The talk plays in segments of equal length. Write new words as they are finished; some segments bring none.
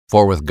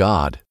For with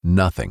God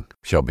nothing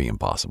shall be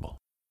impossible.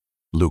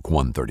 Luke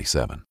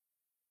 1:37.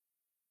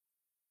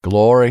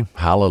 Glory,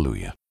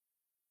 hallelujah.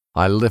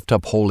 I lift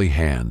up holy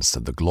hands to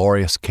the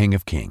glorious King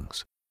of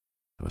Kings,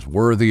 who is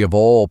worthy of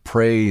all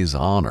praise,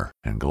 honor,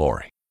 and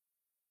glory.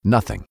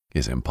 Nothing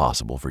is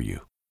impossible for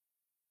you.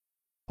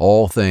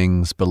 All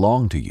things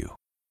belong to you,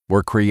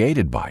 were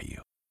created by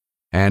you,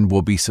 and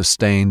will be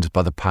sustained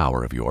by the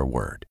power of your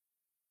word.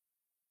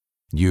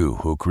 You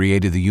who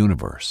created the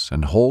universe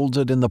and holds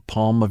it in the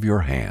palm of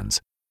your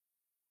hands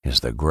is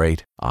the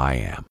great I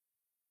Am.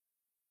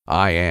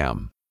 I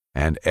am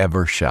and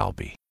ever shall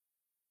be.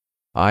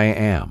 I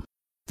am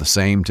the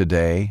same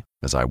today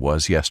as I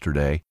was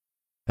yesterday,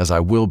 as I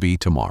will be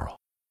tomorrow.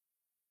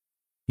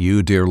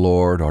 You, dear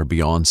Lord, are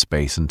beyond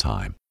space and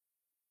time.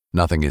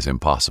 Nothing is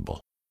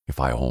impossible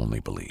if I only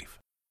believe.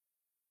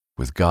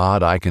 With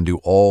God, I can do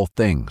all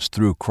things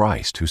through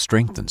Christ who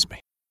strengthens me.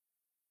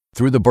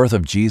 Through the birth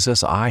of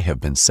Jesus, I have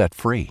been set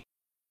free.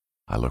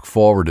 I look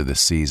forward to this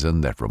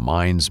season that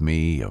reminds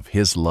me of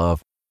His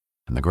love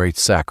and the great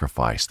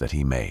sacrifice that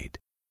He made,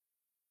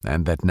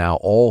 and that now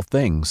all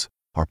things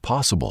are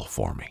possible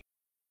for me.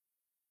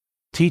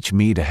 Teach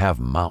me to have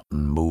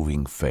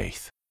mountain-moving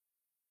faith.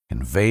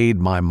 Invade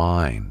my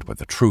mind with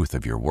the truth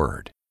of your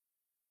word.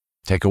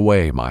 Take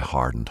away my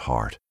hardened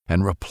heart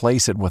and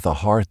replace it with a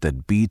heart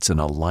that beats in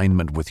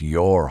alignment with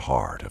your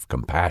heart of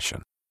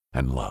compassion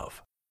and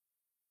love.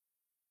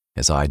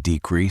 As I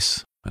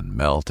decrease and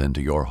melt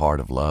into your heart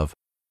of love,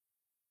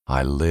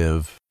 I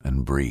live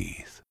and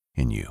breathe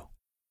in you.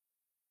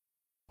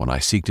 When I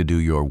seek to do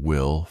your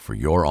will for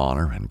your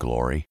honor and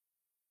glory,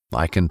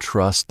 I can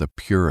trust the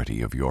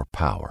purity of your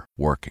power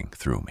working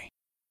through me.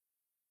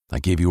 I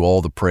give you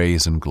all the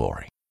praise and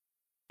glory,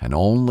 and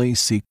only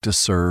seek to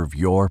serve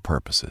your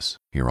purposes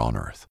here on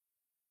earth.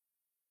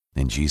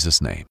 In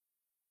Jesus' name,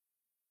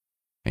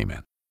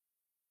 amen.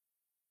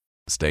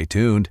 Stay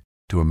tuned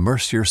to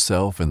immerse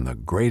yourself in the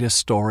greatest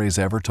stories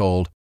ever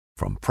told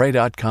from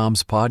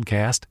Pray.com's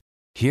podcast,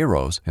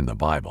 Heroes in the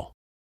Bible.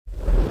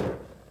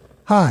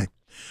 Hi,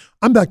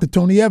 I'm Dr.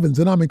 Tony Evans,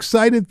 and I'm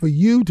excited for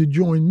you to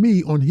join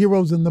me on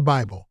Heroes in the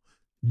Bible,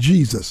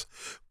 Jesus.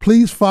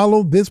 Please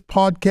follow this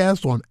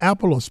podcast on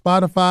Apple or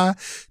Spotify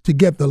to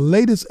get the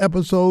latest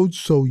episodes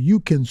so you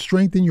can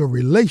strengthen your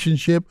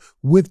relationship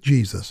with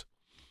Jesus.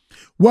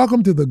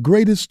 Welcome to the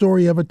greatest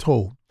story ever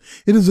told.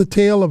 It is a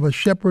tale of a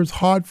shepherd's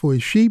heart for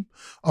his sheep,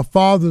 a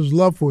father's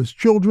love for his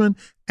children,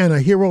 and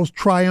a hero's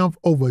triumph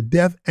over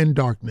death and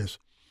darkness.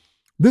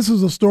 This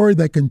is a story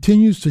that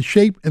continues to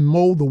shape and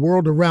mold the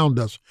world around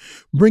us,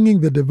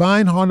 bringing the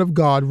divine heart of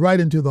God right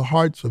into the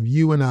hearts of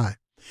you and I.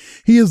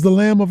 He is the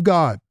Lamb of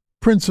God,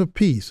 Prince of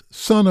Peace,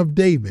 Son of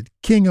David,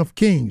 King of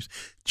Kings,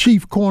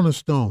 Chief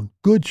Cornerstone,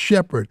 Good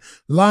Shepherd,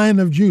 Lion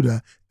of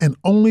Judah, and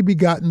only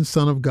begotten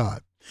Son of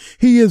God.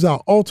 He is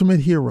our ultimate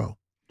hero,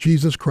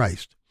 Jesus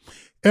Christ.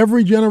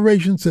 Every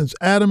generation since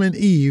Adam and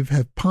Eve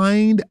have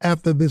pined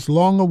after this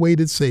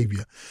long-awaited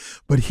Savior,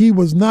 but he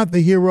was not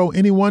the hero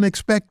anyone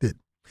expected.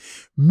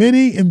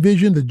 Many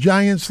envisioned a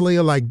giant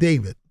slayer like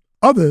David.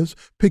 Others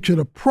pictured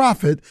a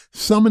prophet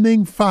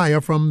summoning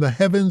fire from the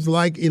heavens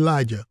like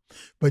Elijah.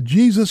 But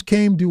Jesus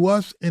came to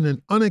us in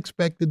an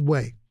unexpected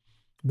way.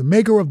 The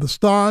maker of the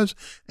stars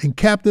and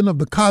captain of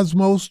the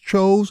cosmos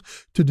chose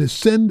to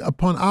descend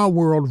upon our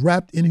world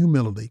wrapped in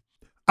humility.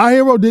 Our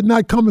hero did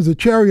not come as a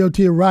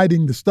charioteer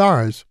riding the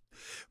stars,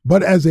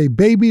 but as a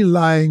baby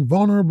lying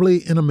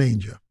vulnerably in a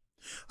manger.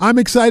 I'm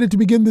excited to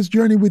begin this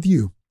journey with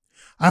you.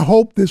 I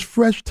hope this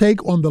fresh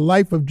take on the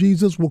life of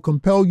Jesus will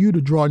compel you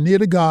to draw near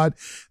to God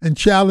and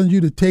challenge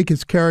you to take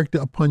His character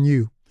upon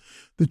you.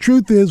 The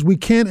truth is, we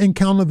can't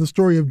encounter the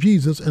story of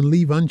Jesus and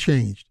leave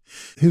unchanged.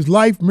 His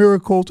life,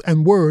 miracles,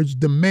 and words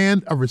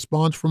demand a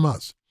response from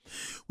us.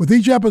 With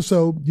each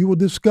episode, you will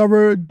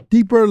discover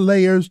deeper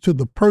layers to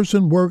the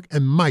person, work,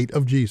 and might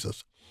of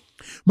Jesus.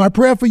 My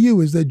prayer for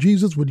you is that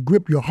Jesus would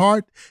grip your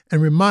heart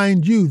and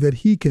remind you that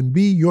He can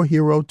be your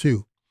hero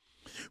too.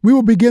 We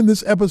will begin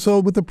this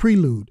episode with a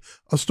prelude,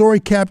 a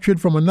story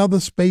captured from another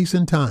space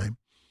and time.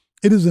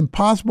 It is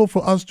impossible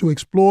for us to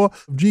explore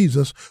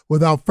Jesus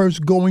without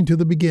first going to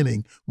the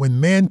beginning, when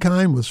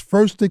mankind was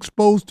first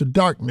exposed to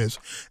darkness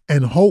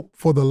and hope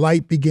for the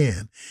light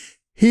began.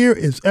 Here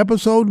is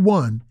episode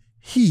 1,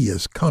 He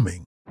is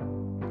Coming.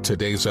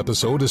 Today's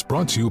episode is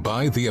brought to you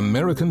by the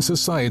American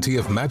Society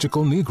of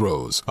Magical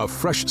Negroes, a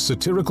fresh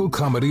satirical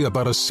comedy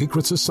about a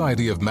secret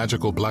society of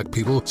magical black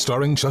people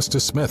starring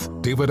Justice Smith,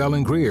 David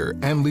Alan Grier,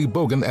 Ann Lee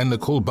Bogan, and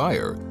Nicole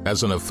Byer.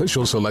 As an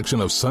official selection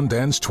of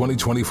Sundance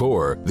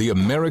 2024, the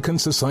American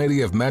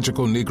Society of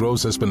Magical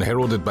Negroes has been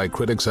heralded by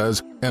critics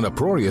as an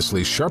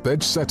uproariously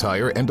sharp-edged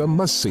satire and a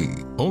must-see.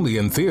 Only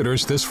in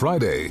theaters this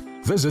Friday.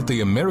 Visit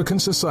the American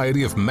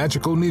Society of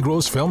Magical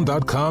Negroes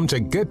Film.com to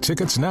get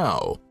tickets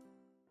now.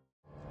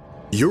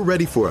 You're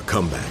ready for a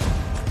comeback.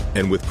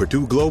 And with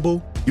Purdue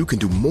Global, you can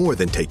do more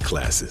than take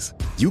classes.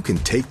 You can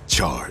take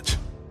charge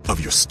of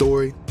your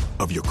story,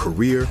 of your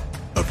career,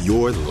 of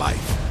your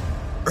life.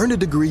 Earn a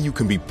degree you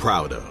can be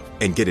proud of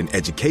and get an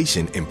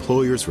education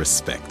employers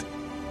respect.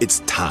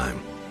 It's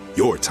time,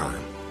 your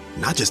time,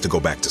 not just to go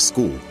back to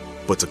school,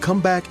 but to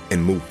come back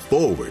and move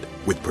forward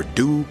with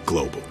Purdue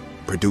Global,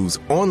 Purdue's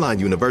online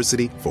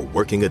university for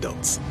working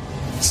adults.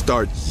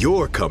 Start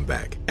your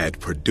comeback at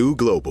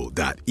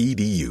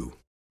purdueglobal.edu.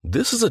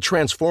 This is a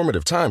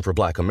transformative time for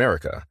Black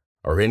America.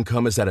 Our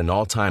income is at an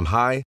all-time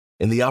high,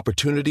 and the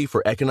opportunity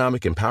for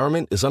economic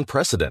empowerment is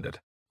unprecedented.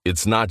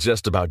 It's not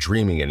just about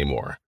dreaming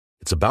anymore.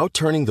 It's about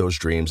turning those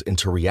dreams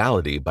into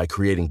reality by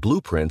creating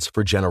blueprints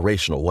for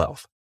generational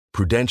wealth.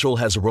 Prudential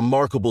has a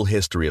remarkable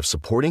history of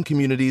supporting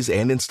communities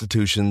and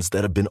institutions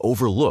that have been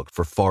overlooked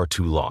for far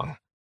too long.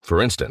 For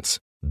instance,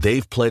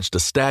 they've pledged a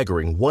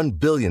staggering $1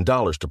 billion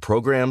to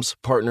programs,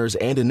 partners,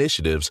 and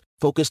initiatives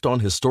focused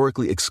on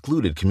historically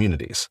excluded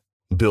communities.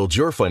 Build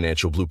your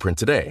financial blueprint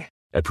today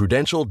at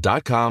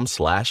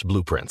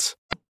prudential.com/blueprints.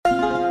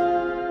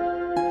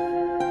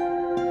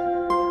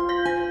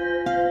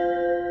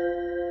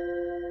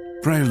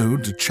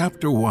 Prelude to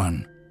Chapter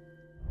 1.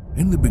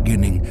 In the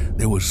beginning,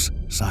 there was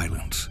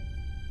silence.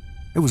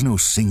 There was no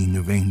singing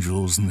of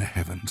angels in the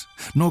heavens,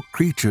 nor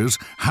creatures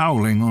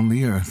howling on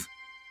the earth.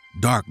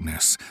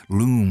 Darkness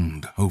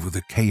loomed over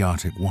the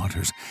chaotic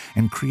waters,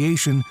 and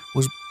creation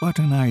was but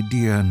an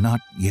idea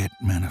not yet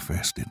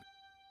manifested.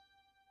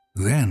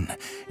 Then,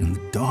 in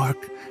the dark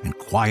and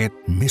quiet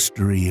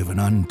mystery of an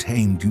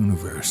untamed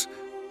universe,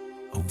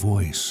 a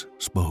voice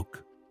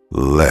spoke.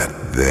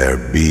 "Let there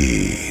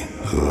be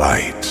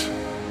light."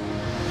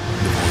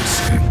 The voice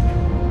sang,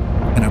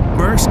 and a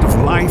burst of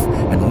life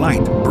and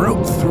light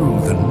broke through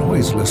the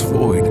noiseless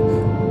void.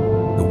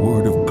 The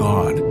Word of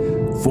God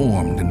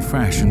formed and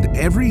fashioned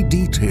every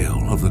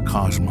detail of the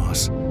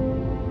cosmos.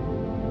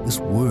 This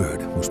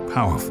Word was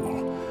powerful.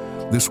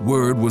 This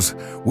Word was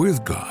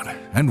with God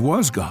and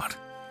was God.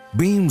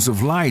 Beams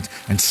of light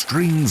and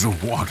streams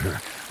of water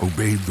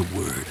obeyed the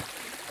Word,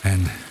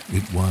 and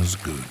it was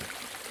good.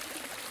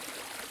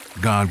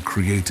 God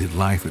created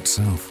life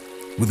itself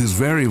with His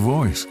very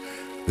voice.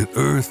 The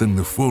earth and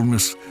the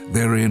fullness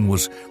therein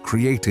was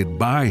created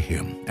by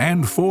Him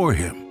and for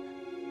Him.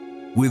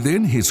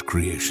 Within His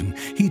creation,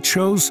 He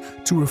chose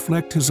to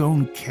reflect His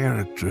own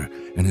character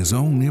and His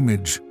own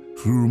image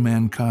through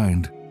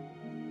mankind.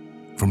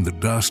 From the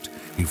dust,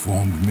 He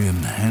formed men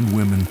and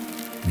women,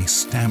 and He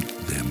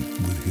stamped them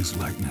with His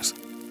likeness.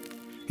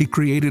 He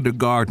created a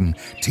garden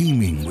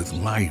teeming with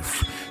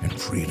life and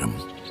freedom.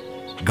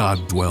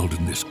 God dwelled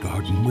in this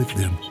garden with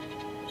them.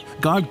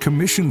 God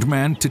commissioned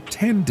man to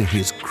tend to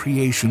His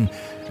creation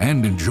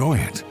and enjoy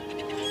it.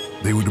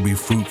 They were to be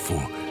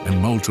fruitful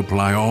and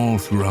multiply all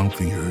throughout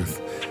the earth,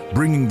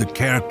 bringing the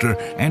character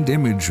and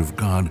image of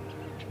God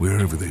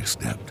wherever they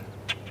stepped.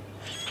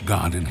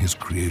 God and His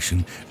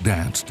creation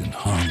danced in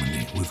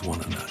harmony with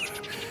one another.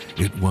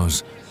 It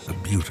was a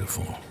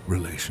beautiful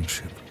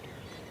relationship.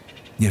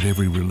 Yet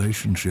every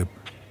relationship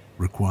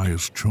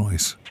requires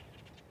choice.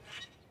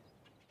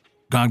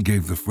 God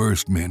gave the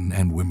first men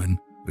and women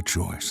a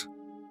choice.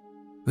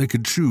 They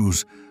could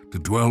choose to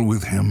dwell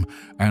with Him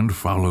and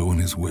follow in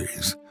His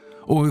ways,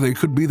 or they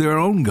could be their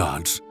own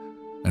gods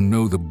and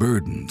know the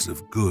burdens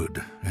of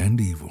good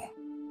and evil.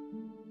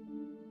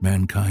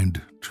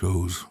 Mankind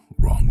chose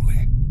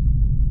wrongly.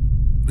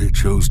 They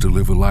chose to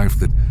live a life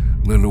that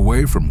led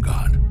away from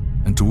God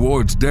and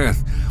towards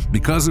death.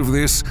 Because of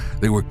this,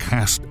 they were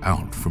cast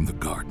out from the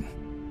garden.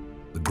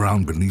 The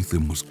ground beneath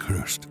them was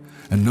cursed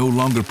and no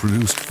longer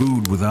produced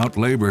food without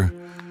labor.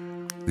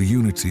 The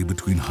unity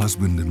between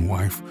husband and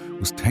wife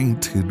was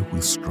tainted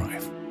with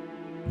strife,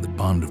 and the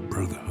bond of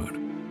brotherhood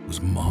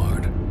was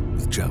marred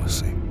with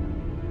jealousy.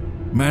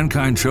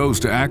 Mankind chose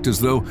to act as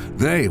though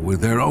they were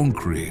their own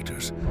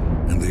creators,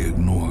 and they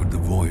ignored the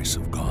voice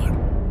of God.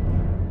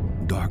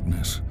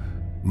 Darkness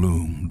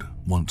loomed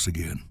once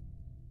again.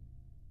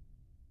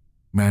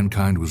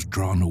 Mankind was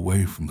drawn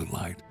away from the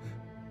light.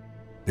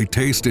 They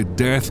tasted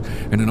death,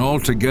 and an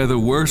altogether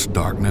worse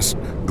darkness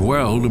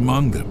dwelled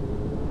among them.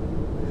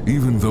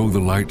 Even though the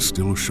light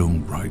still shone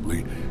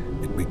brightly,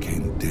 it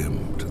became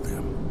dim to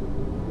them.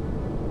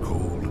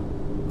 Cold,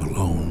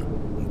 alone,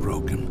 and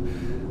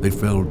broken, they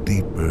fell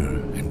deeper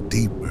and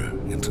deeper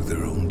into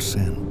their own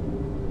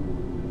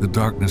sin. The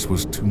darkness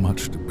was too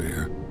much to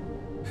bear.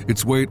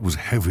 Its weight was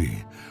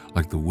heavy,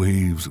 like the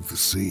waves of the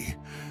sea.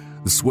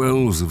 The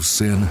swells of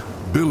sin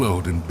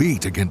billowed and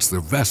beat against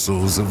the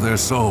vessels of their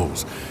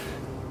souls.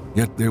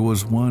 Yet there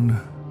was one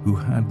who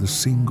had the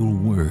single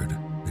word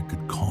that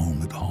could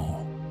calm it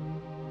all.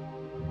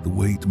 The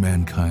weight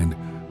mankind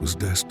was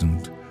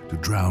destined to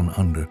drown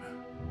under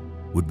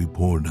would be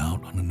poured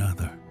out on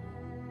another.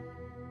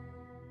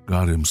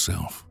 God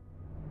Himself,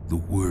 the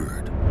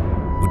Word,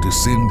 would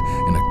descend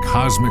in a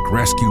cosmic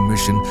rescue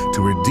mission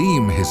to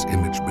redeem His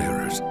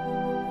image-bearers.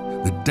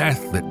 The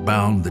death that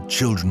bound the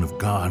children of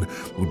God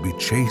would be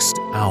chased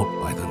out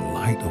by the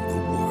light of the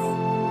world.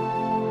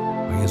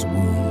 By His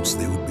wounds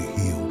they would be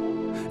healed,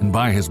 and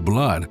by His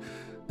blood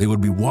they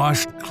would be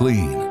washed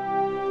clean.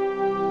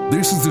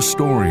 This is the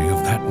story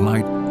of that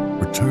light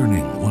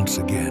returning once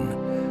again,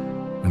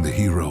 and the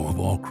hero of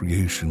all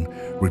creation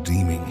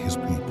redeeming His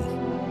people.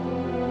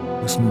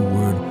 This new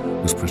word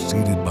was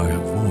preceded by a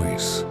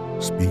voice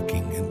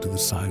speaking into the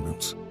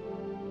silence.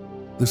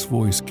 This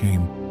voice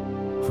came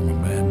from a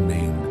man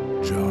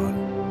named John.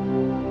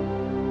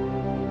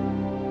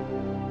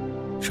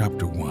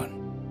 Chapter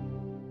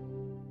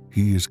 1.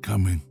 He is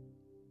coming.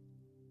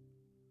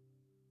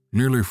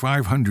 Nearly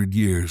 500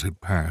 years had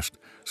passed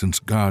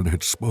since God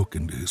had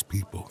spoken to his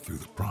people through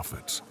the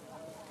prophets.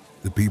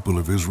 The people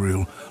of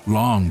Israel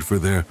longed for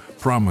their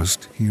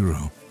promised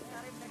hero.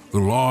 The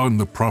law and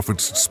the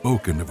prophets had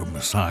spoken of a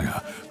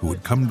Messiah who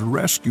would come to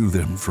rescue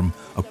them from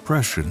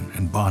oppression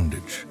and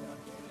bondage.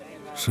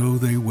 So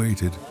they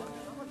waited,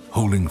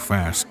 holding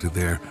fast to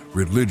their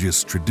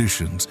religious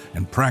traditions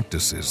and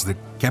practices that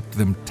kept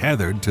them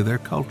tethered to their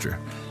culture.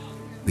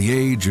 The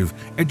age of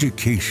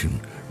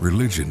education,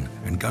 religion,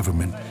 and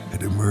government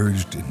had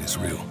emerged in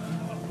Israel,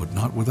 but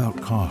not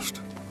without cost.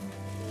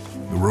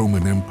 The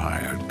Roman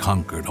Empire had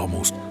conquered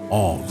almost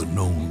all the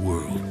known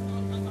world,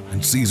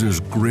 and Caesar's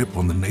grip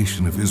on the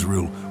nation of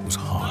Israel was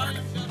hard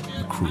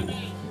and cruel.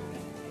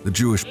 The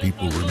Jewish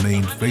people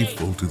remained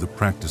faithful to the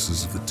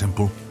practices of the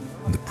temple,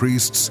 and the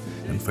priests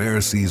and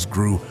Pharisees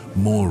grew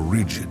more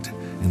rigid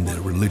in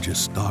their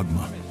religious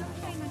dogma.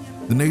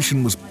 The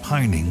nation was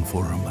pining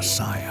for a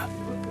Messiah.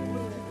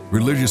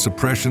 Religious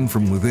oppression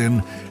from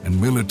within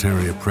and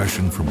military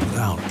oppression from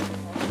without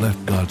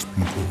left God's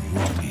people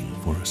longing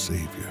for a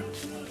Savior.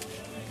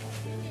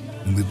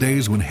 In the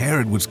days when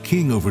Herod was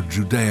king over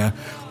Judea,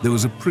 there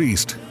was a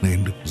priest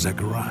named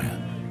Zechariah.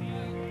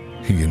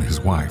 He and his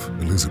wife,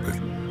 Elizabeth,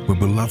 were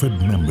beloved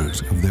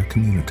members of their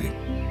community.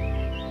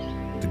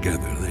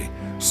 Together they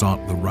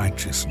sought the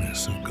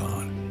righteousness of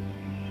God.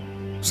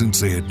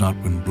 Since they had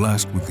not been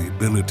blessed with the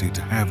ability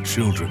to have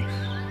children,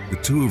 the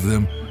two of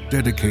them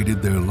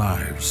dedicated their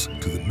lives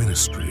to the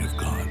ministry of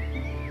God.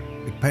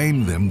 It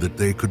pained them that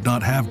they could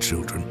not have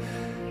children.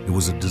 It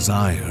was a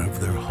desire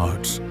of their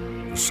hearts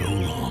for so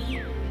long.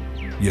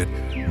 Yet,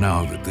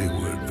 now that they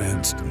were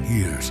advanced in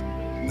years,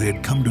 they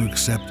had come to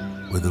accept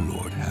where the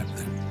Lord had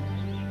them.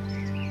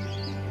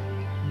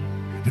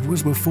 It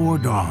was before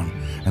dawn,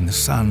 and the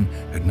sun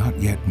had not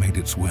yet made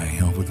its way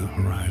over the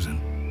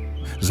horizon.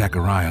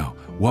 Zechariah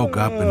woke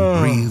up and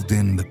breathed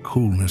in the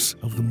coolness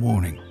of the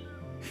morning.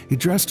 He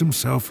dressed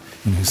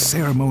himself in his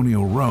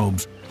ceremonial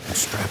robes and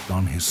strapped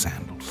on his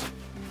sandals.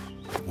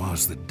 It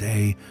was the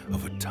Day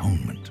of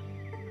Atonement,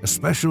 a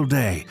special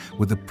day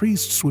where the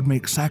priests would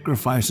make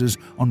sacrifices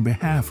on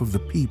behalf of the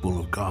people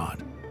of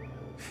God.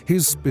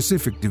 His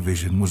specific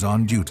division was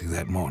on duty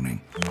that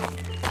morning.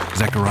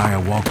 Zechariah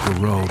walked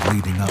the road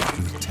leading up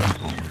to the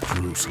temple of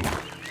Jerusalem.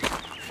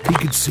 He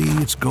could see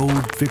its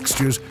gold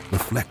fixtures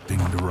reflecting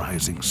the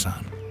rising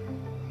sun.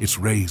 Its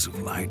rays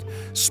of light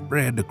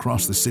spread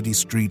across the city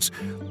streets,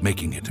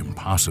 making it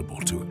impossible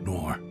to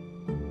ignore.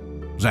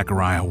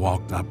 Zechariah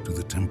walked up to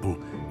the temple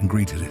and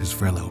greeted his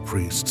fellow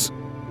priests.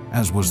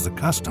 As was the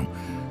custom,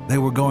 they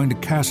were going to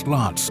cast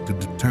lots to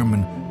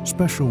determine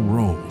special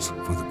roles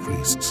for the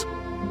priests.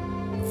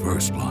 The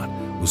first lot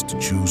was to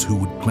choose who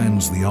would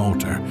cleanse the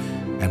altar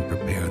and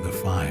prepare the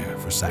fire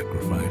for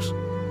sacrifice.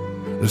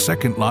 The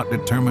second lot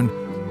determined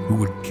who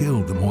would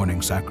kill the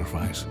morning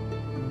sacrifice.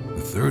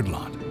 The third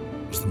lot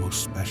was the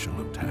most special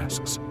of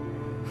tasks.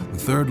 The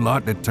third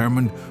lot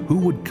determined who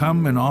would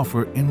come and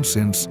offer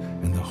incense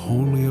in the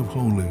Holy of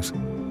Holies,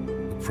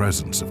 the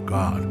presence of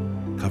God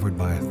covered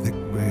by a thick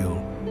veil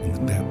in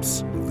the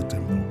depths of the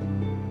temple.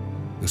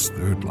 This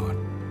third lot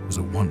was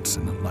a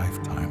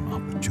once-in-a-lifetime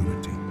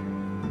opportunity.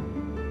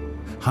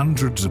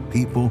 Hundreds of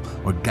people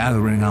were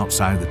gathering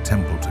outside the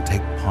temple to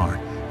take part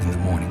in the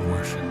morning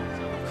worship.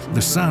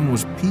 The sun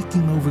was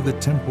peeking over the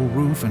temple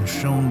roof and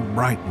shone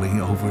brightly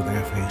over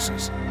their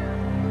faces.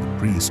 The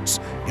priests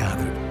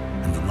gathered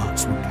and the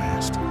lots were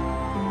cast.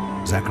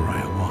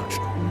 Zechariah watched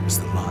as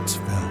the lots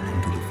fell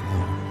into the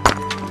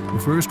floor.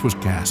 The first was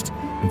cast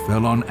and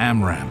fell on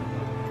Amram.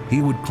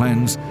 He would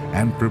cleanse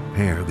and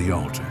prepare the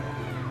altar.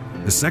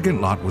 The second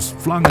lot was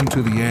flung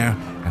into the air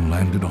and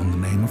landed on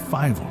the name of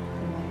Phivel.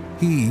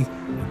 He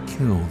would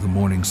kill the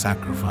morning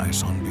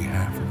sacrifice on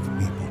behalf of the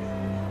people.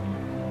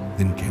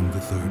 Then came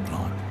the third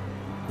lot.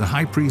 The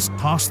high priest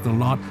tossed the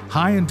lot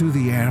high into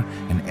the air,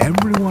 and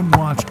everyone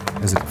watched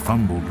as it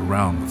fumbled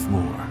around the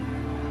floor.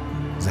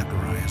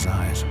 Zechariah's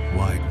eyes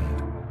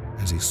widened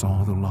as he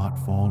saw the lot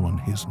fall on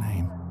his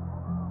name.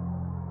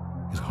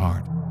 His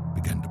heart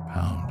began to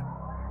pound,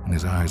 and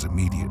his eyes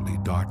immediately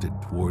darted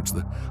towards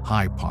the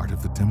high part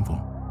of the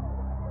temple.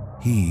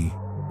 He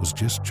was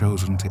just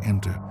chosen to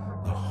enter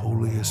the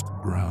holiest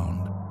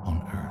ground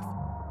on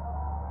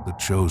earth, the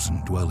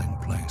chosen dwelling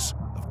place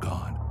of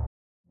God.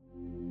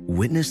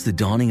 Witness the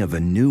dawning of a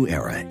new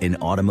era in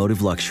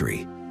automotive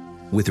luxury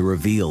with a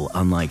reveal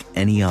unlike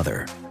any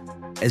other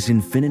as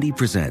Infiniti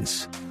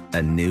presents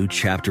a new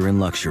chapter in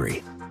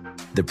luxury,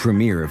 the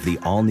premiere of the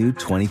all-new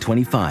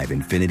 2025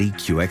 Infiniti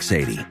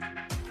QX80.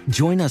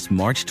 Join us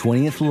March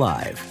 20th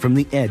live from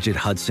the Edge at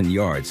Hudson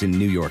Yards in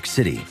New York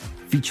City,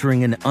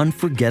 featuring an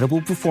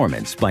unforgettable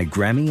performance by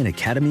Grammy and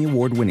Academy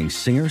Award-winning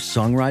singer,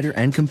 songwriter,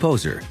 and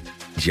composer,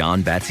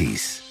 Jon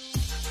Batiste.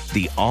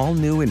 The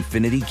all-new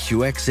Infiniti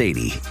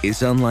QX80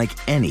 is unlike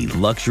any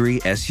luxury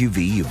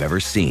SUV you've ever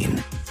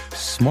seen.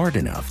 smart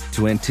enough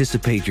to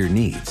anticipate your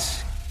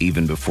needs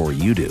even before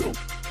you do.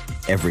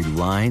 Every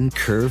line,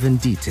 curve,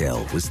 and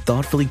detail was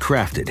thoughtfully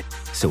crafted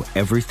so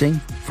everything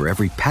for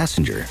every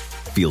passenger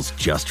feels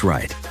just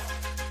right.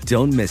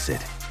 Don't miss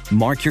it.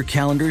 Mark your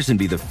calendars and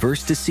be the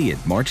first to see it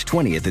March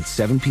 20th at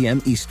 7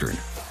 p.m. Eastern,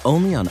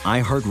 only on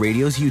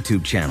iHeartRadio's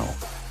YouTube channel.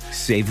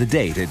 Save the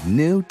date at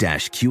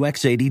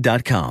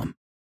new-QX80.com.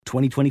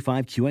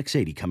 2025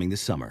 QX80 coming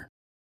this summer.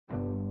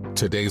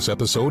 Today's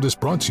episode is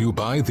brought to you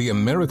by the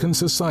American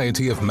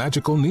Society of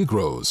Magical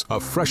Negroes, a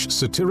fresh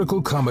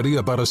satirical comedy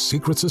about a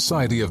secret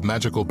society of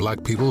magical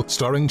black people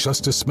starring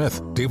Justice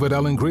Smith, David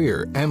Allen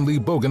Greer, Ann Lee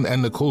Bogan,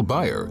 and Nicole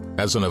Byer.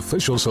 As an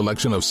official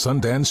selection of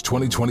Sundance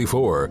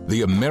 2024,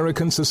 the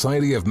American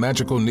Society of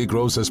Magical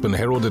Negroes has been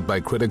heralded by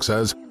critics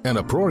as an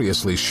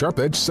uproariously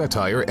sharp-edged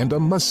satire and a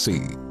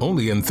must-see.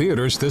 Only in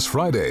theaters this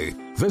Friday.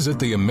 Visit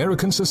the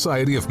American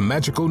Society of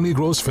Magical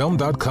Negroes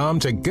Film.com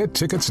to get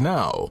tickets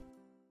now.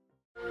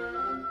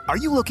 Are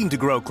you looking to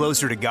grow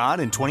closer to God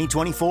in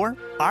 2024?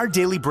 Our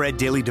Daily Bread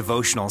Daily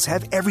Devotionals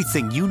have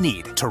everything you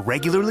need to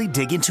regularly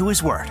dig into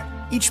His Word.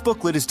 Each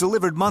booklet is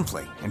delivered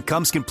monthly and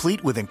comes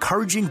complete with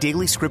encouraging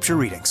daily scripture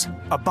readings,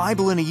 a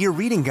Bible in a Year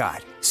reading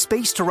guide,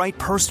 space to write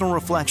personal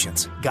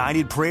reflections,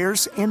 guided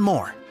prayers, and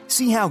more.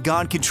 See how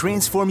God can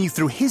transform you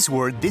through His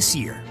Word this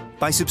year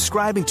by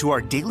subscribing to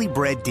our Daily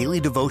Bread Daily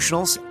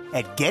Devotionals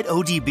at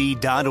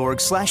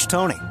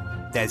getodb.org/Tony.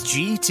 That's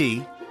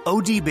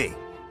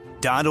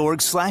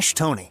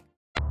getodb.org/Tony.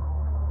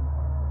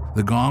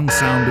 The gong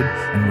sounded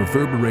and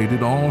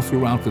reverberated all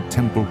throughout the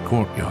temple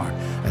courtyard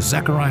as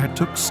Zechariah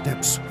took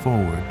steps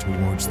forward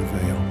towards the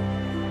veil.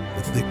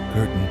 The thick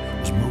curtain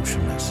was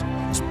motionless,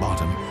 its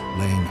bottom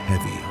laying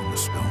heavy on the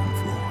stone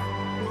floor.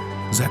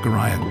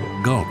 Zechariah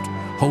gulped,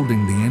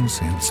 holding the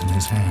incense in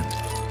his hand.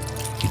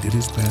 He did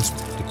his best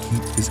to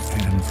keep his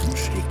hand from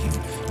shaking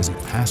as he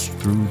passed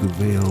through the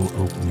veil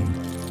opening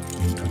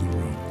into the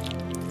room.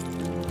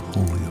 The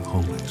Holy of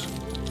Holies,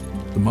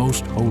 the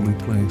most holy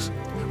place,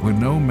 where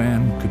no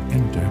man could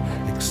enter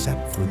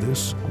except for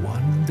this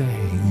one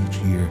day each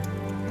year.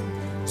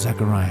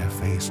 Zechariah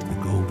faced the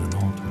golden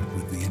altar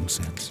with the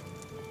incense.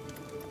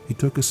 He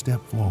took a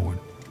step forward,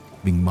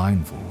 being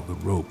mindful of the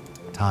rope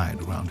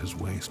tied around his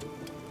waist.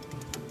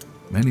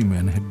 Many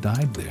men had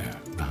died there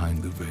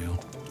behind the veil,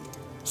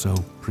 so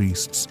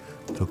priests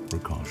took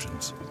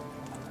precautions.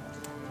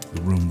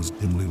 The room was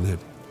dimly lit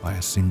by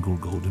a single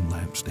golden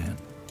lampstand.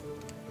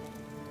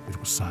 It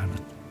was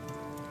silent,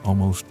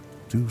 almost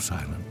too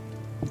silent.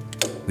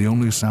 The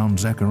only sound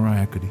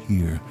Zechariah could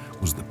hear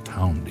was the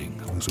pounding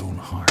of his own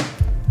heart.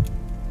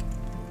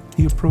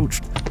 He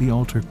approached the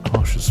altar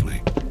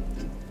cautiously.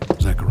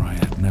 Zechariah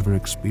had never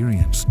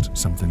experienced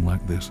something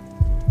like this.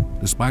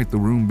 Despite the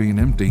room being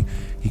empty,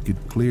 he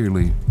could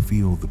clearly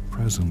feel the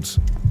presence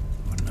of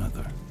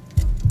another.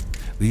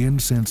 The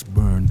incense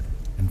burned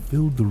and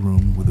filled the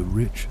room with a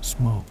rich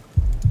smoke.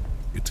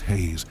 Its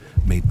haze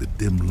made the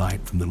dim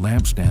light from the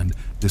lampstand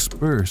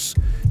disperse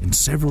in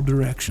several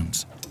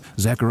directions.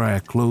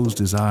 Zechariah closed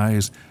his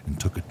eyes and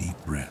took a deep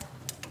breath.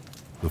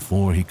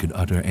 Before he could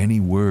utter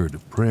any word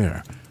of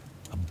prayer,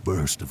 a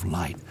burst of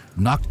light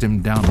knocked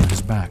him down on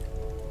his back.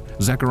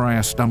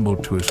 Zechariah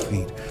stumbled to his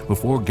feet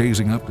before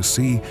gazing up to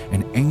see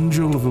an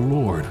angel of the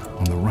Lord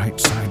on the right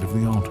side of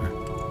the altar.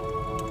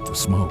 The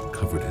smoke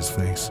covered his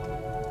face,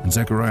 and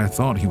Zechariah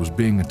thought he was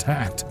being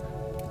attacked.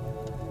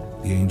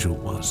 The angel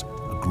was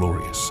a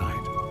glorious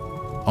sight,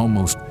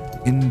 almost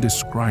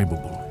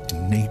indescribable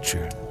in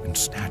nature and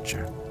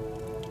stature.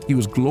 He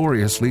was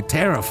gloriously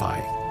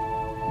terrifying.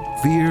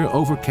 Fear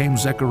overcame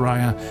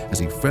Zechariah as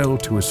he fell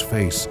to his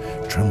face,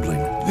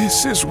 trembling.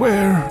 This is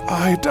where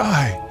I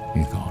die,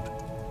 he thought.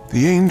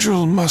 The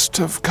angel must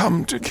have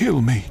come to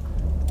kill me.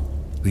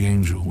 The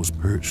angel was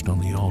perched on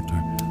the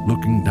altar,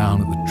 looking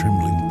down at the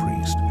trembling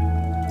priest.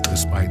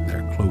 Despite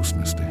their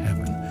closeness to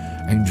heaven,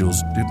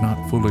 angels did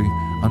not fully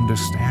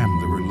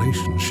understand the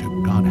relationship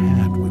God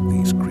had with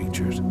these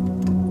creatures.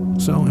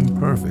 So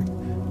imperfect,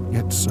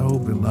 yet so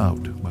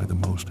beloved by the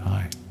Most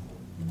High.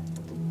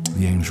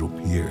 The angel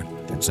peered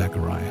at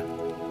Zechariah.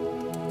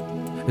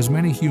 As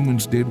many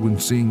humans did when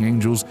seeing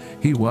angels,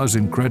 he was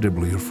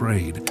incredibly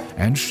afraid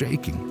and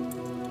shaking.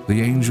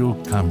 The angel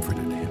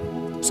comforted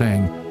him,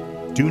 saying,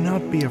 "Do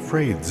not be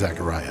afraid,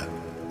 Zechariah.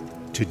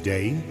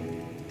 Today,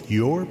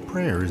 your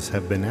prayers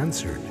have been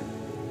answered."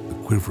 The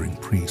quivering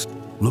priest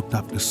looked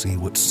up to see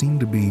what seemed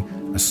to be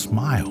a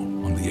smile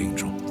on the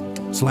angel.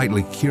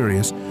 Slightly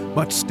curious,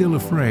 but still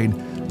afraid,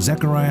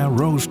 Zechariah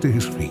rose to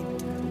his feet.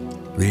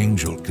 The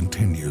angel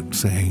continued,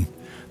 saying,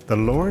 "The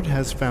Lord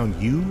has found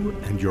you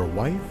and your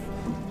wife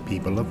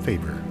people of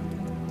favor.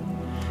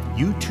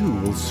 You two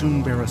will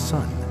soon bear a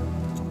son,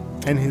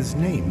 and his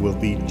name will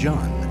be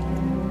John."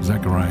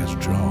 Zechariah's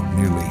jaw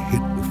nearly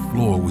hit the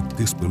floor with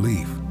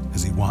disbelief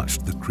as he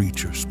watched the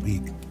creature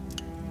speak.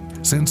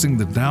 Sensing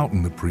the doubt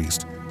in the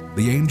priest,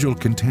 the angel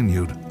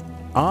continued,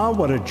 "Ah,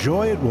 what a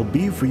joy it will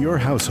be for your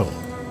household.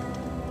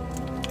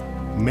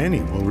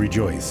 Many will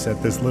rejoice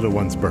at this little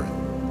one's birth,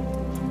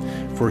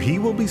 for he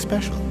will be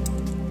special.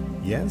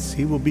 Yes,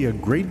 he will be a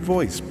great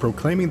voice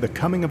proclaiming the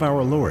coming of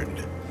our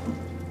Lord.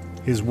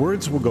 His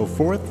words will go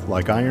forth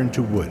like iron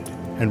to wood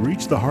and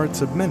reach the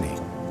hearts of many.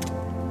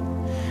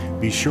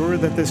 Be sure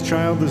that this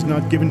child is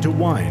not given to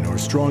wine or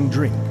strong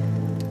drink,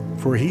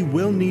 for he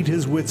will need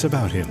his wits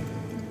about him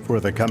for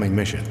the coming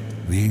mission.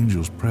 The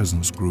angel's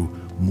presence grew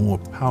more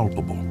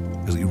palpable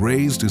as he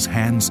raised his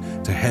hands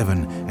to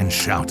heaven and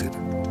shouted,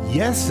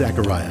 Yes,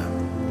 Zechariah,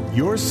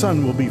 your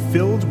son will be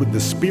filled with the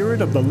Spirit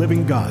of the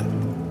living God.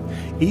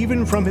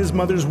 Even from his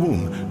mother's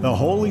womb, the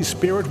Holy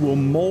Spirit will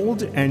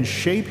mold and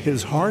shape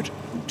his heart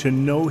to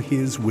know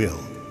his will.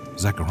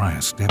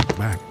 Zechariah stepped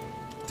back,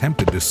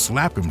 tempted to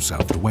slap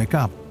himself to wake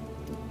up.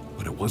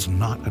 But it was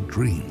not a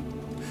dream.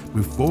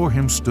 Before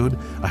him stood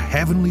a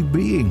heavenly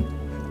being,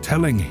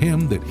 telling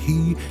him that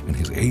he and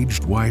his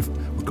aged wife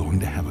were going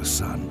to have a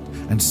son,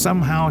 and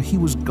somehow he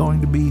was going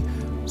to be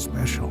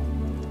special.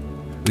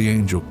 The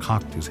angel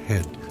cocked his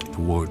head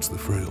towards the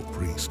frail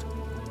priest.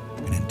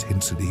 An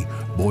intensity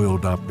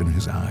boiled up in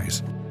his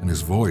eyes, and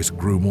his voice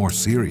grew more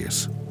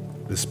serious.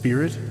 The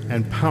spirit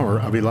and power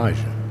of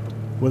Elijah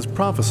was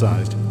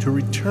prophesied to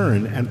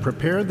return and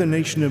prepare the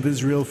nation of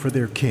Israel for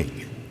their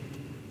king.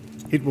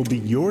 It will be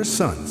your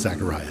son,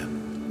 Zechariah,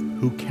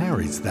 who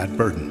carries that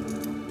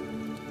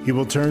burden. He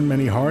will turn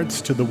many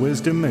hearts to the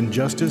wisdom and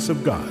justice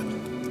of God.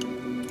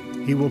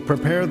 He will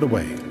prepare the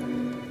way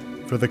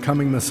for the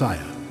coming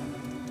Messiah,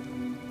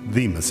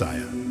 the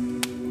Messiah.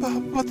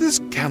 But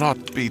this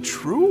cannot be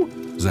true,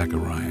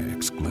 Zechariah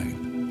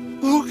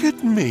exclaimed. Look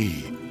at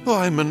me.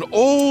 I'm an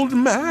old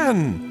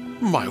man.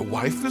 My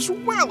wife is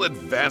well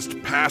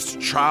advanced past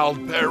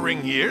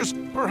childbearing years.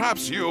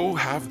 Perhaps you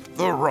have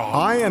the wrong...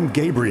 I am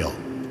Gabriel.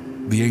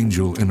 The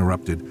angel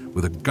interrupted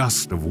with a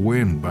gust of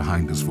wind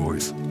behind his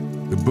voice.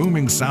 The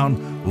booming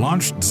sound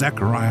launched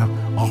Zechariah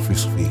off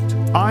his feet.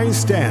 I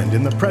stand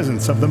in the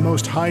presence of the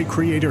Most High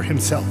Creator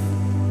himself.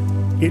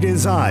 It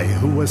is I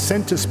who was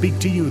sent to speak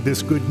to you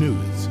this good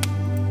news.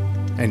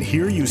 And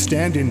here you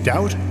stand in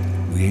doubt?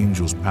 The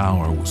angel's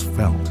power was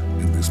felt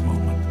in this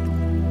moment.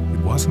 It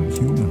wasn't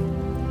human.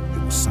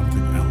 It was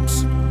something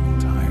else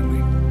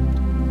entirely.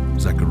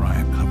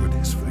 Zechariah covered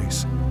his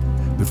face.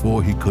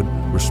 Before he could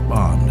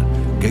respond,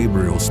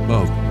 Gabriel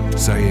spoke,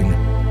 saying,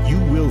 You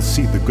will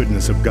see the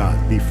goodness of God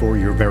before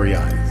your very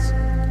eyes.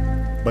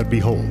 But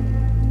behold,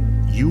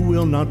 you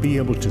will not be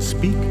able to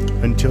speak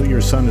until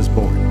your son is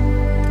born.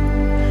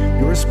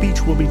 Your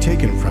speech will be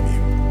taken from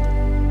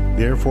you,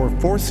 therefore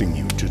forcing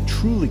you to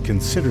truly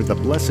consider the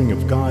blessing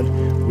of God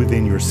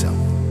within yourself.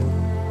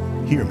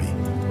 Hear me.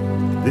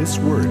 This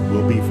word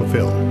will be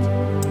fulfilled.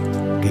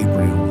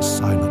 Gabriel was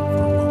silent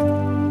for a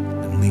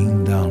moment and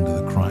leaned down to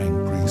the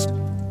crying priest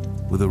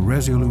with a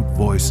resolute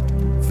voice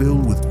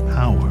filled with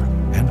power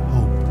and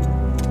hope.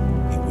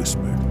 He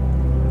whispered,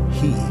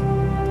 He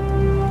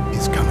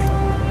is coming.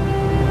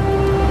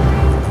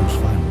 With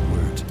those final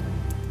words,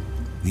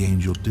 the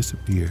angel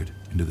disappeared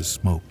into the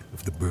smoke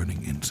of the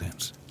burning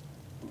incense.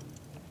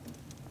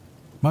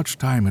 Much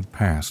time had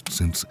passed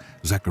since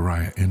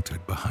Zechariah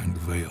entered behind the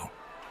veil.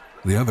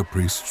 The other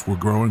priests were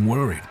growing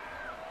worried.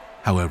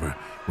 However,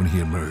 when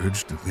he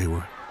emerged, they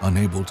were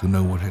unable to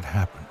know what had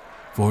happened,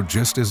 for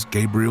just as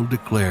Gabriel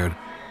declared,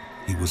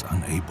 he was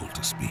unable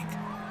to speak.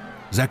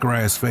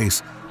 Zechariah's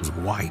face was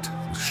white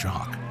with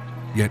shock,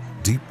 yet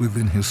deep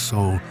within his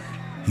soul,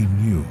 he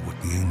knew what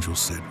the angel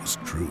said was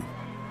true.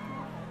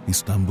 He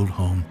stumbled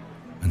home,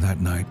 and that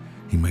night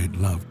he made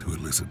love to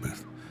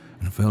Elizabeth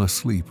and fell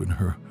asleep in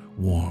her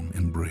warm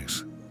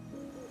embrace.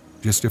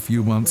 Just a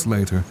few months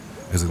later,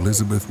 as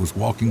Elizabeth was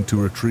walking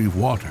to retrieve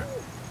water,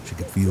 she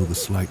could feel the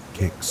slight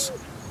kicks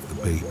of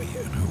the baby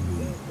in her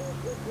womb.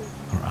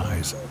 Her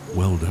eyes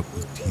welled up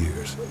with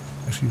tears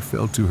as she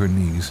fell to her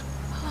knees.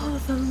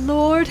 Oh, the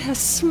Lord has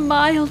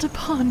smiled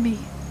upon me,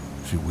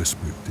 she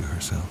whispered to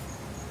herself.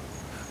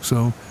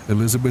 So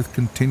Elizabeth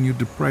continued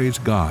to praise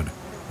God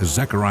as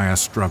Zechariah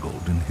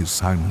struggled in his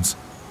silence.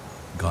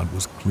 God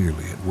was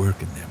clearly at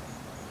work in them.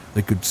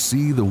 They could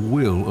see the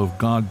will of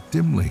God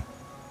dimly,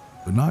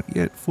 but not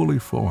yet fully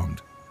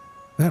formed.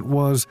 That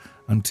was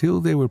until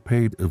they were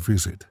paid a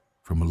visit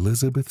from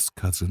Elizabeth's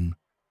cousin,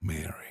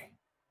 Mary.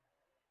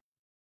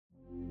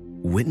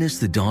 Witness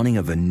the dawning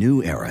of a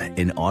new era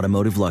in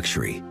automotive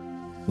luxury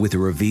with a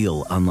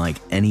reveal unlike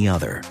any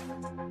other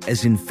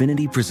as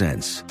Infiniti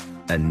presents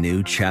a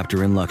new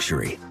chapter in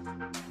luxury,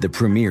 the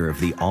premiere of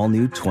the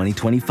all-new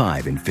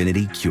 2025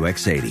 Infiniti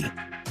QX80.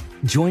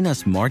 Join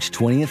us March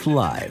 20th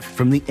live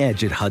from the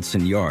Edge at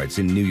Hudson Yards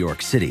in New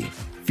York City,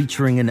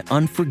 featuring an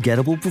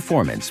unforgettable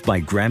performance by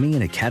Grammy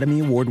and Academy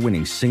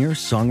Award-winning singer,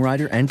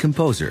 songwriter, and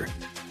composer,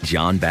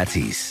 Jon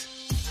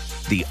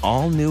Batiste. The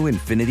all-new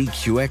Infiniti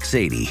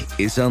QX80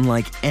 is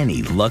unlike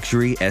any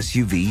luxury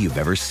SUV you've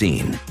ever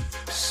seen.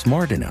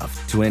 Smart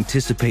enough to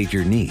anticipate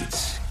your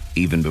needs,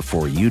 even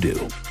before you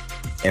do.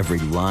 Every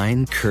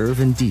line, curve,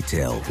 and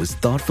detail was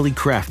thoughtfully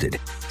crafted,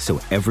 so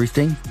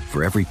everything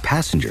for every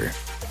passenger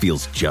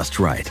feels just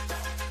right.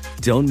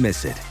 Don't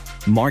miss it.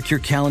 Mark your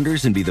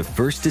calendars and be the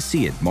first to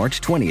see it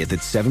March 20th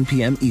at 7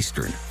 p.m.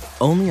 Eastern,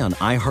 only on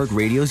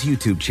iHeartRadio's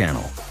YouTube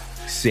channel.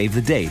 Save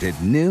the date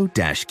at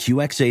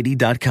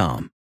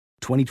new-QX80.com.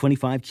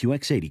 2025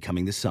 QX80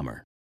 coming this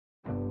summer.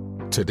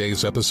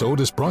 Today's episode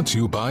is brought to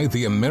you by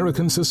the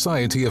American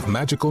Society of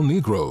Magical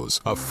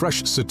Negroes, a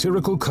fresh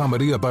satirical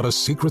comedy about a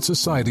secret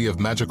society of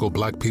magical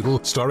black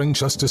people starring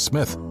Justice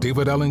Smith,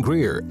 David Allen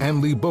Greer, Ann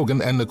Lee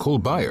Bogan, and Nicole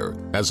Byer.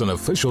 As an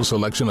official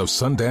selection of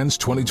Sundance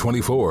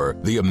 2024,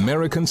 the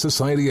American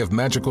Society of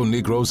Magical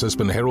Negroes has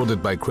been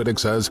heralded by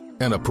critics as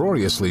an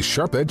uproariously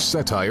sharp-edged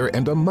satire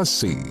and a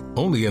must-see.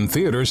 Only in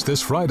theaters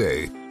this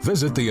Friday.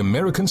 Visit the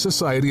American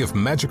Society of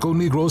Magical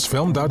Negroes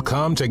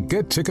Film.com to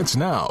get tickets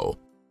now.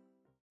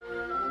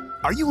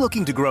 Are you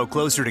looking to grow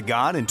closer to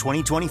God in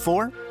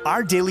 2024?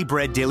 Our Daily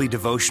Bread Daily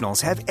Devotionals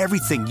have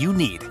everything you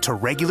need to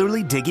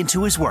regularly dig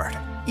into His Word.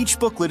 Each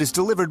booklet is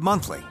delivered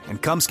monthly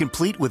and comes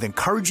complete with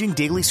encouraging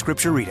daily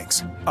scripture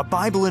readings, a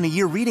Bible in a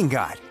Year reading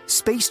guide,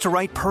 space to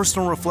write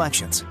personal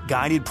reflections,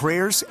 guided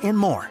prayers, and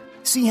more.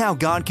 See how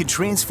God can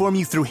transform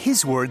you through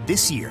His Word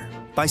this year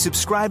by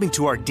subscribing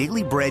to our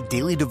Daily Bread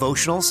Daily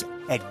Devotionals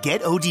at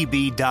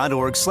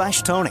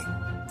getodb.org/Tony.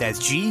 That's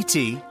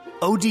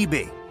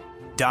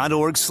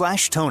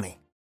getodb.org/Tony.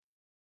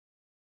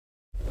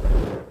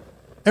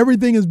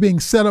 Everything is being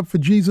set up for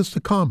Jesus to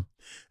come,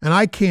 and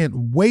I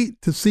can't wait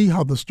to see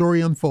how the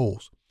story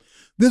unfolds.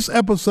 This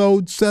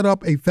episode set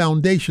up a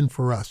foundation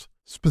for us,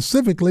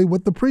 specifically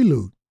with the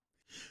prelude.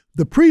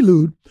 The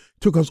prelude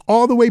took us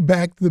all the way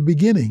back to the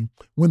beginning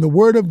when the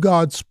Word of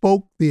God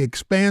spoke the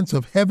expanse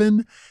of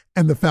heaven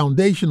and the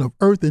foundation of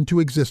earth into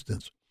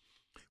existence.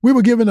 We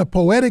were given a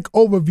poetic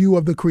overview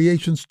of the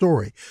creation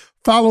story,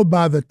 followed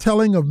by the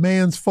telling of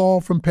man's fall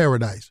from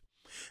paradise.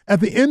 At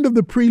the end of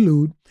the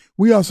prelude,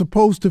 we are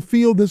supposed to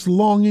feel this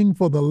longing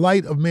for the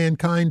light of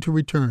mankind to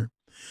return.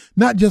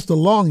 Not just a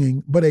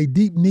longing, but a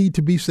deep need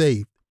to be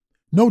saved.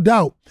 No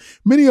doubt,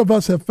 many of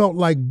us have felt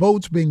like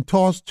boats being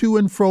tossed to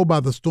and fro by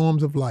the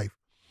storms of life.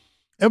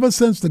 Ever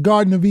since the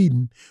Garden of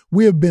Eden,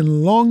 we have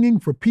been longing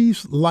for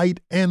peace, light,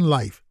 and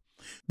life.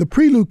 The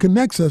prelude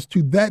connects us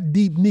to that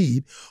deep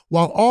need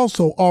while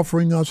also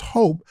offering us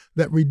hope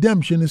that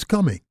redemption is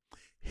coming.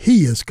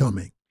 He is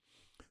coming.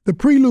 The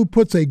prelude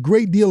puts a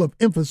great deal of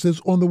emphasis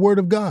on the Word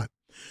of God.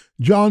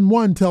 John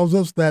 1 tells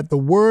us that the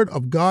Word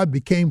of God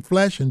became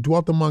flesh and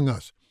dwelt among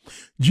us.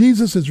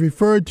 Jesus is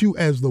referred to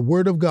as the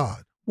Word of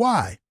God.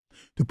 Why?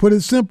 To put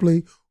it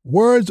simply,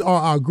 words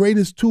are our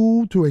greatest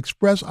tool to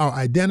express our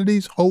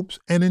identities, hopes,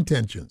 and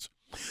intentions.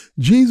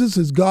 Jesus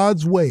is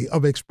God's way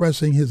of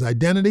expressing His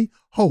identity,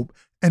 hope,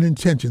 and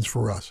intentions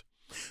for us.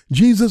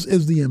 Jesus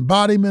is the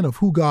embodiment of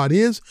who God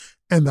is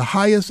and the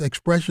highest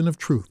expression of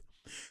truth.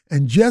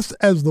 And just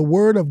as the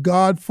Word of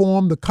God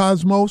formed the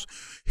cosmos,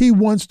 He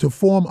wants to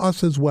form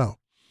us as well.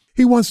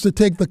 He wants to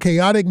take the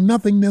chaotic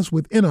nothingness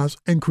within us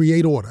and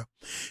create order.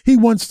 He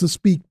wants to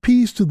speak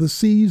peace to the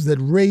seas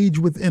that rage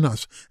within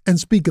us and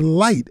speak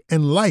light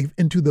and life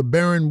into the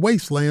barren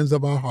wastelands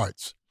of our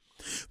hearts.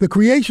 The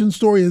creation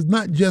story is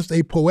not just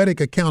a poetic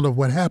account of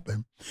what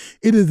happened.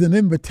 It is an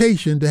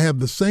invitation to have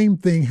the same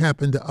thing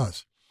happen to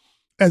us.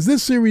 As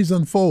this series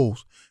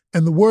unfolds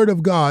and the Word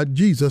of God,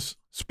 Jesus,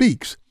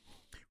 speaks,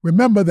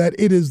 remember that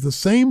it is the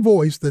same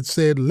voice that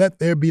said, "Let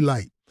there be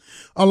light."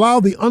 Allow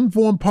the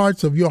unformed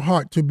parts of your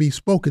heart to be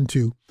spoken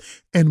to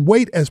and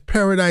wait as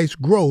paradise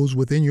grows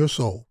within your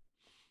soul.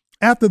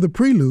 After the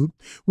prelude,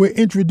 we're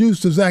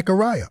introduced to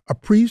Zechariah, a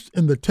priest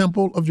in the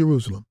Temple of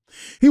Jerusalem.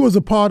 He was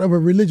a part of a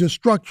religious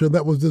structure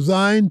that was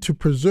designed to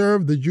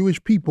preserve the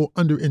Jewish people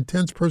under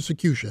intense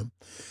persecution.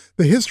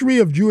 The history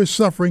of Jewish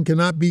suffering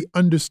cannot be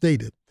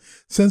understated.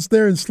 Since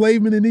their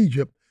enslavement in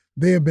Egypt,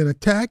 they have been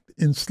attacked,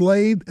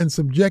 enslaved, and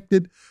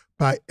subjected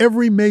by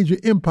every major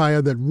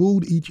empire that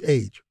ruled each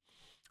age.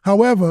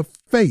 However,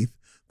 faith,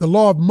 the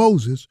law of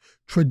Moses,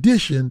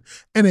 tradition,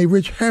 and a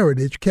rich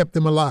heritage kept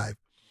them alive.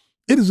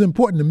 It is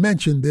important to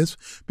mention this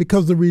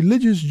because the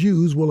religious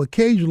Jews will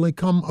occasionally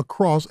come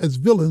across as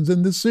villains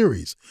in this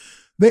series.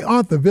 They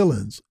aren't the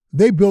villains.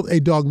 They built a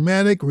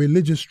dogmatic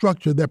religious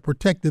structure that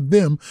protected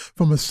them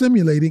from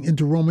assimilating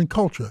into Roman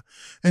culture,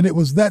 and it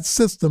was that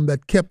system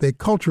that kept their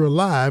culture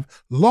alive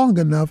long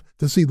enough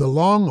to see the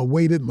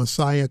long-awaited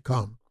Messiah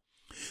come.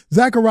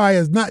 Zechariah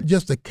is not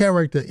just a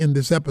character in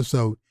this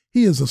episode.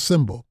 He is a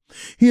symbol.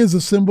 He is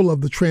a symbol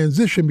of the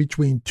transition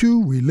between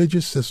two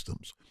religious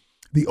systems.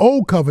 The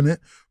Old Covenant,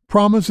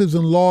 promises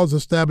and laws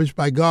established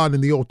by God in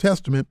the Old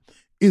Testament,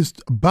 is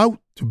about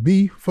to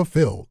be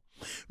fulfilled,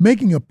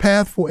 making a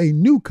path for a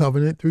new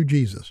covenant through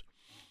Jesus.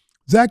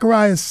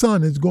 Zechariah's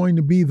son is going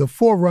to be the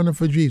forerunner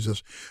for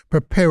Jesus,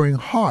 preparing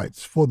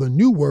hearts for the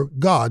new work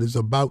God is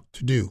about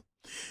to do.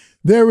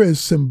 There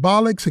is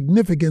symbolic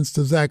significance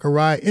to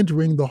Zechariah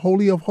entering the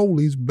Holy of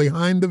Holies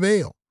behind the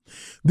veil.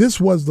 This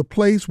was the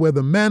place where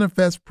the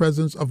manifest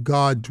presence of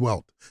God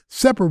dwelt,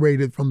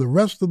 separated from the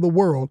rest of the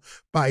world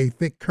by a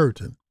thick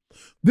curtain.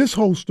 This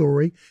whole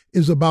story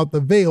is about the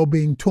veil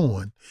being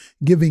torn,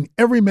 giving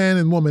every man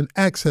and woman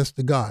access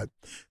to God.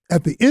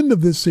 At the end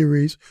of this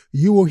series,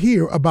 you will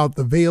hear about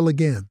the veil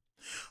again.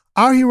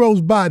 Our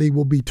hero's body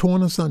will be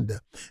torn asunder,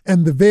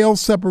 and the veil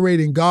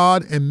separating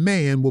God and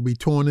man will be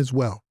torn as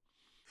well.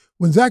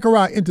 When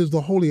Zechariah enters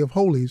the Holy of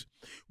Holies,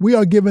 we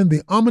are given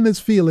the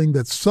ominous feeling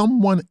that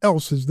someone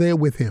else is there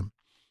with him.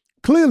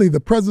 Clearly, the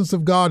presence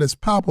of God is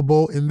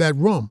palpable in that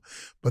room,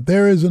 but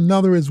there is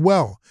another as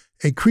well,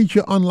 a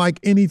creature unlike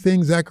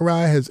anything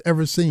Zechariah has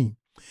ever seen.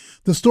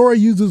 The story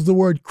uses the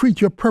word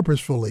creature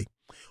purposefully.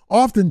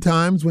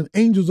 Oftentimes, when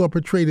angels are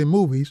portrayed in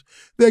movies,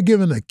 they're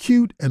given a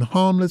cute and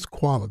harmless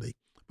quality,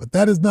 but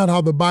that is not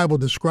how the Bible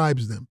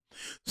describes them.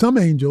 Some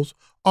angels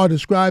are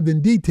described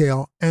in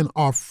detail and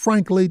are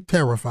frankly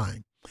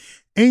terrifying.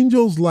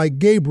 Angels like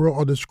Gabriel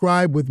are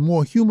described with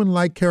more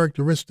human-like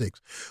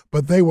characteristics,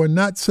 but they were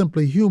not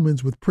simply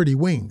humans with pretty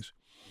wings.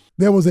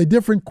 There was a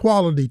different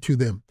quality to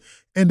them,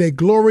 and a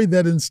glory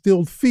that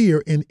instilled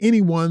fear in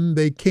anyone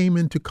they came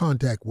into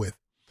contact with.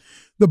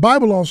 The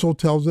Bible also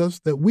tells us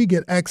that we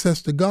get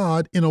access to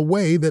God in a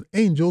way that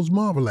angels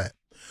marvel at.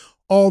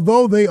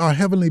 Although they are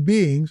heavenly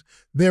beings,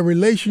 their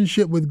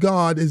relationship with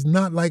God is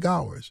not like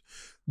ours.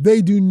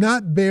 They do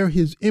not bear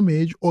his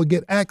image or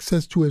get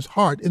access to his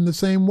heart in the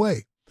same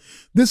way.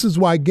 This is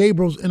why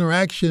Gabriel's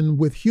interaction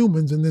with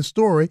humans in this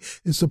story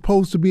is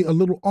supposed to be a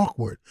little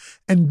awkward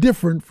and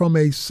different from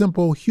a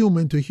simple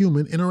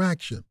human-to-human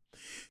interaction.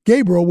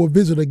 Gabriel will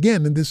visit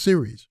again in this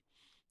series.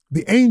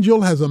 The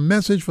angel has a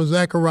message for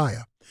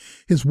Zechariah.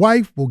 His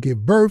wife will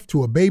give birth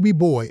to a baby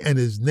boy, and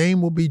his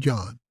name will be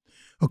John.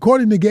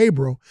 According to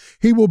Gabriel,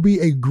 he will be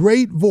a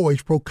great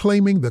voice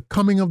proclaiming the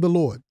coming of the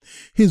Lord.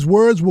 His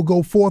words will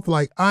go forth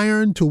like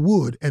iron to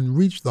wood and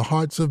reach the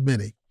hearts of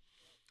many.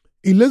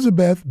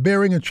 Elizabeth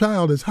bearing a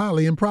child is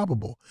highly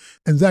improbable,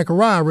 and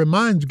Zechariah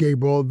reminds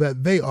Gabriel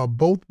that they are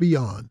both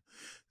beyond.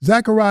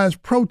 Zechariah's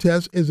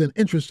protest is an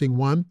interesting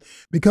one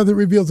because it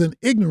reveals an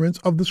ignorance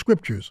of the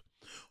scriptures.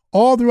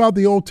 All throughout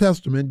the Old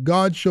Testament,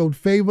 God showed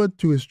favor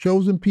to his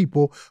chosen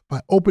people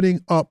by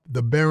opening up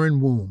the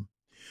barren womb.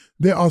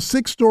 There are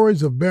 6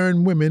 stories of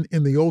barren women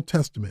in the Old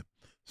Testament: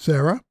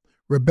 Sarah,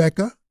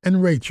 Rebecca,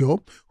 and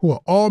Rachel, who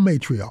are all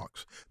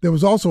matriarchs. There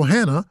was also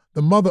Hannah,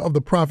 the mother of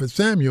the prophet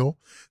Samuel,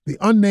 the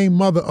unnamed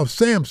mother of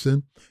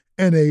Samson,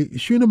 and a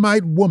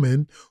Shunammite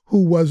woman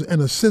who was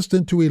an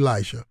assistant to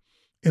Elisha.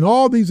 In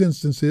all these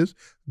instances,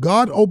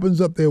 God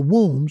opens up their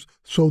wombs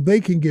so they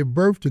can give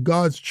birth to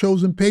God's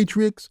chosen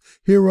patriarchs,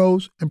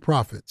 heroes, and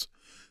prophets.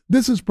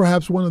 This is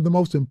perhaps one of the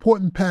most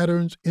important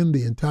patterns in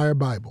the entire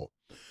Bible.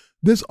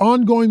 This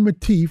ongoing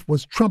motif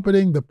was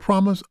trumpeting the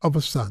promise of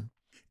a son.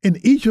 In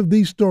each of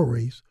these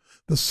stories,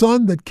 the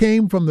son that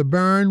came from the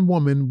barren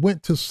woman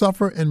went to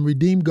suffer and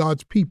redeem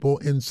God's people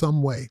in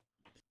some way.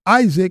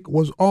 Isaac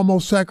was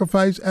almost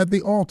sacrificed at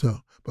the altar,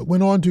 but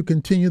went on to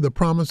continue the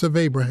promise of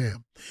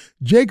Abraham.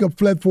 Jacob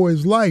fled for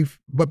his life,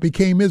 but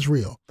became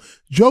Israel.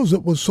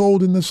 Joseph was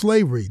sold into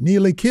slavery,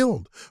 nearly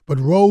killed, but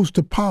rose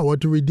to power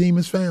to redeem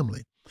his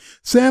family.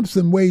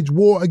 Samson waged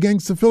war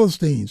against the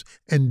Philistines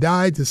and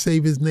died to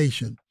save his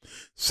nation.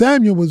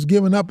 Samuel was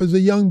given up as a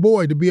young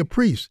boy to be a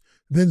priest,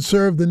 then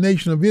served the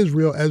nation of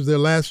Israel as their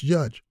last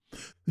judge.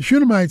 The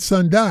Shunammite's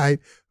son died,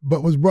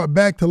 but was brought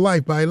back to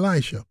life by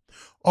Elisha.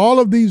 All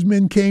of these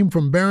men came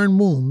from barren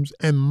wombs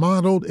and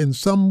modeled in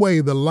some way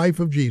the life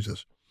of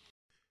Jesus.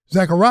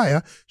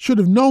 Zechariah should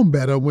have known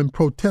better when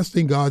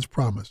protesting God's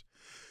promise.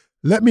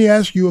 Let me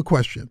ask you a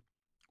question.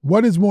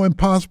 What is more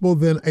impossible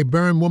than a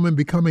barren woman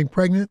becoming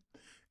pregnant?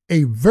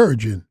 A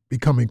virgin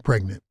becoming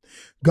pregnant.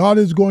 God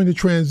is going to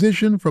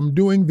transition from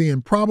doing the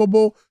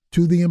improbable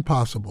to the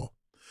impossible.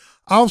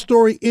 Our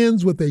story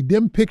ends with a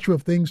dim picture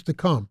of things to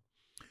come,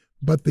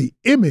 but the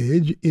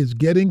image is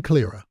getting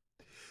clearer.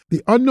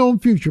 The unknown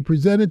future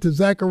presented to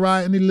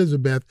Zechariah and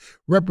Elizabeth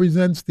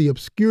represents the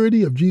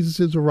obscurity of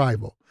Jesus'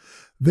 arrival.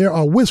 There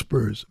are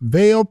whispers,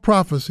 veiled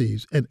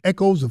prophecies, and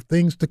echoes of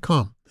things to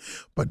come,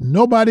 but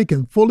nobody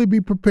can fully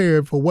be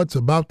prepared for what's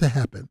about to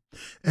happen.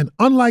 An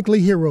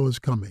unlikely hero is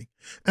coming,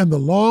 and the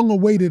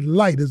long-awaited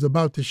light is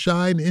about to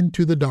shine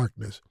into the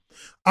darkness.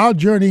 Our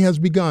journey has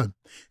begun,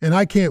 and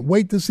I can't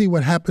wait to see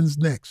what happens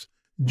next.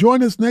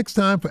 Join us next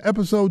time for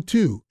episode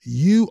 2,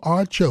 You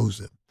Are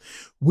Chosen.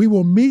 We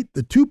will meet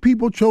the 2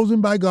 people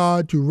chosen by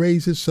God to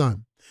raise his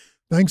son.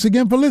 Thanks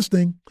again for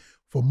listening.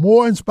 For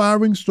more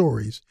inspiring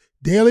stories,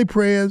 daily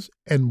prayers,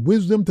 and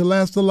wisdom to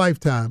last a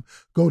lifetime,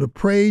 go to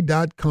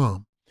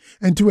pray.com.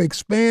 And to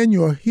expand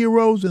your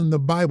Heroes in the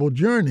Bible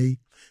journey,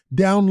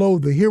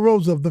 download the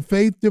Heroes of the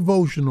Faith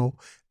devotional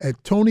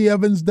at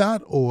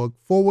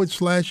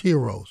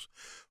tonyevans.org/heroes.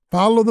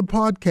 Follow the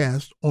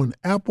podcast on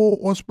Apple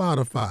or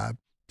Spotify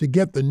to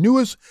get the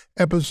newest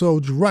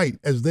episodes right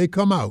as they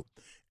come out,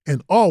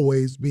 and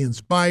always be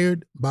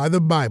inspired by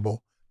the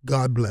Bible.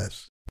 God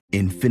bless.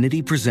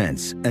 Infiniti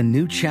presents a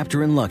new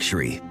chapter in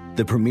luxury,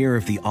 the premiere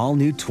of the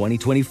all-new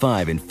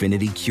 2025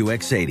 Infiniti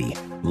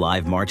QX80,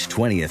 live March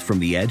 20th from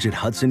the Edge at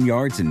Hudson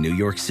Yards in New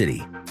York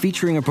City,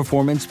 featuring a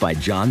performance by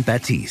Jon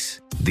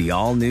Batiste. The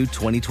all-new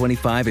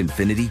 2025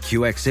 Infiniti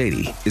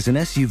QX80 is an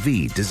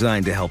SUV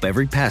designed to help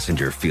every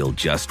passenger feel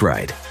just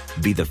right.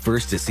 Be the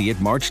first to see it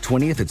March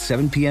 20th at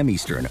 7 p.m.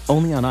 Eastern,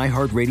 only on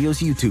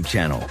iHeartRadio's YouTube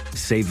channel.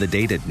 Save the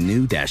date at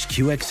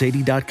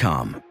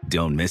new-QX80.com.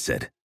 Don't miss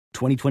it.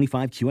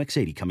 2025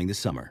 QX80 coming this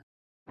summer.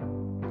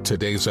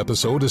 Today's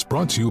episode is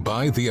brought to you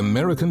by the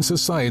American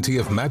Society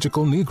of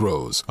Magical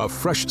Negroes, a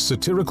fresh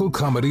satirical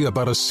comedy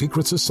about a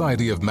secret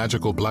society of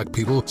magical black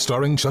people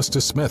starring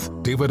Justice Smith,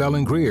 David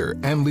Allen Greer,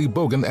 Ann Lee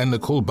Bogan, and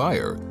Nicole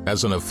Byer.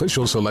 As an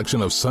official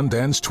selection of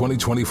Sundance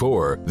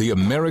 2024, the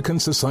American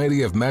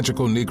Society of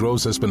Magical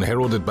Negroes has been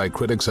heralded by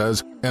critics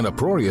as an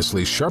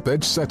uproariously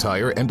sharp-edged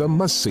satire and a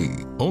must-see.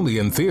 Only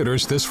in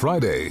theaters this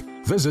Friday.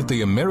 Visit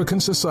the American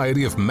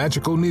Society of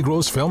Magical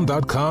Negroes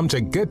Film.com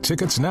to get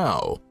tickets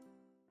now.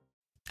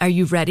 Are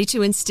you ready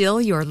to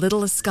instill your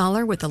littlest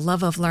scholar with a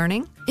love of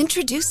learning?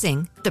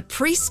 Introducing the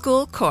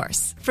Preschool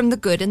Course from the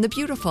Good and the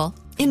Beautiful.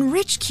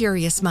 Enrich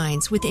curious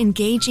minds with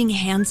engaging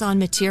hands-on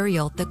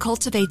material that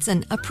cultivates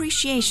an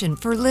appreciation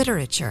for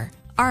literature,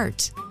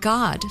 art,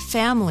 God,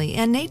 family,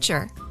 and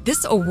nature.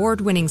 This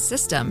award-winning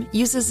system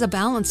uses a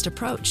balanced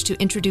approach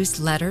to introduce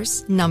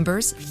letters,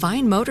 numbers,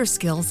 fine motor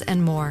skills,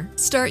 and more.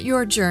 Start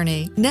your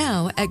journey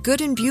now at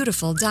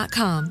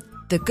goodandbeautiful.com.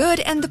 The Good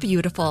and the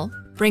Beautiful,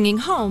 bringing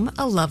home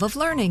a love of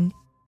learning.